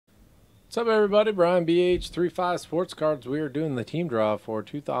What's up, everybody? Brian BH35 Sports Cards. We are doing the team draw for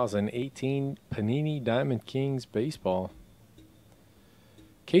 2018 Panini Diamond Kings Baseball.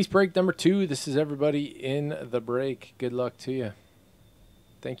 Case break number 2. This is everybody in the break. Good luck to you.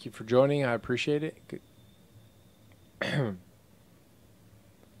 Thank you for joining. I appreciate it. Good.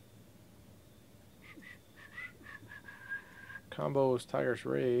 Combos, Tigers,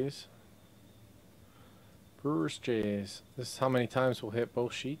 Rays. Brewers, Jays. This is how many times we'll hit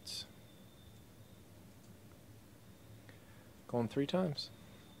both sheets. Going 3 times.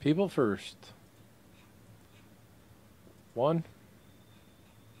 People first. 1,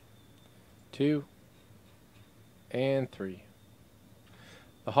 2, and 3.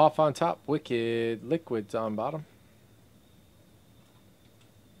 The Hoff on top, Wicked Liquids on bottom.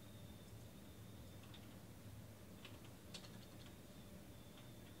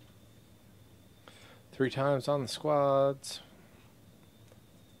 Three times on the squads.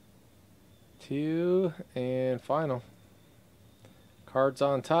 2, and final. Cards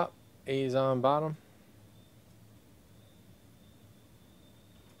on top, A's on bottom.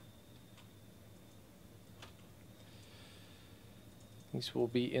 These will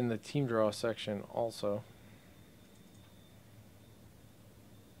be in the team draw section also.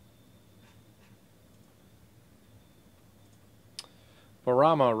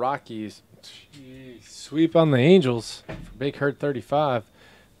 Barama, Rockies. Jeez. Sweep on the Angels for Big Hurt 35.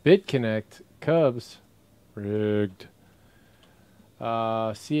 BitConnect, Cubs. Rigged.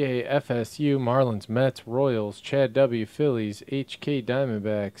 CAFSU, Marlins, Mets, Royals, Chad W, Phillies, HK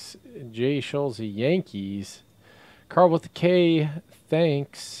Diamondbacks, Jay Schulze, Yankees, Carl with the K,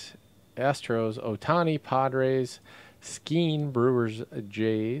 thanks, Astros, Otani, Padres, Skeen, Brewers,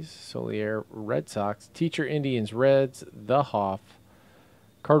 Jays, Solier, Red Sox, Teacher, Indians, Reds, The Hoff,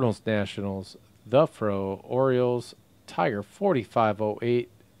 Cardinals, Nationals, The Fro, Orioles, Tiger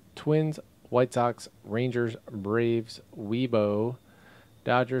 4508, Twins, White Sox, Rangers, Braves, Weibo,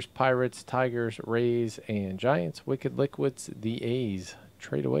 Dodgers, Pirates, Tigers, Rays, and Giants. Wicked Liquids, the A's.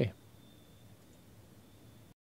 Trade away.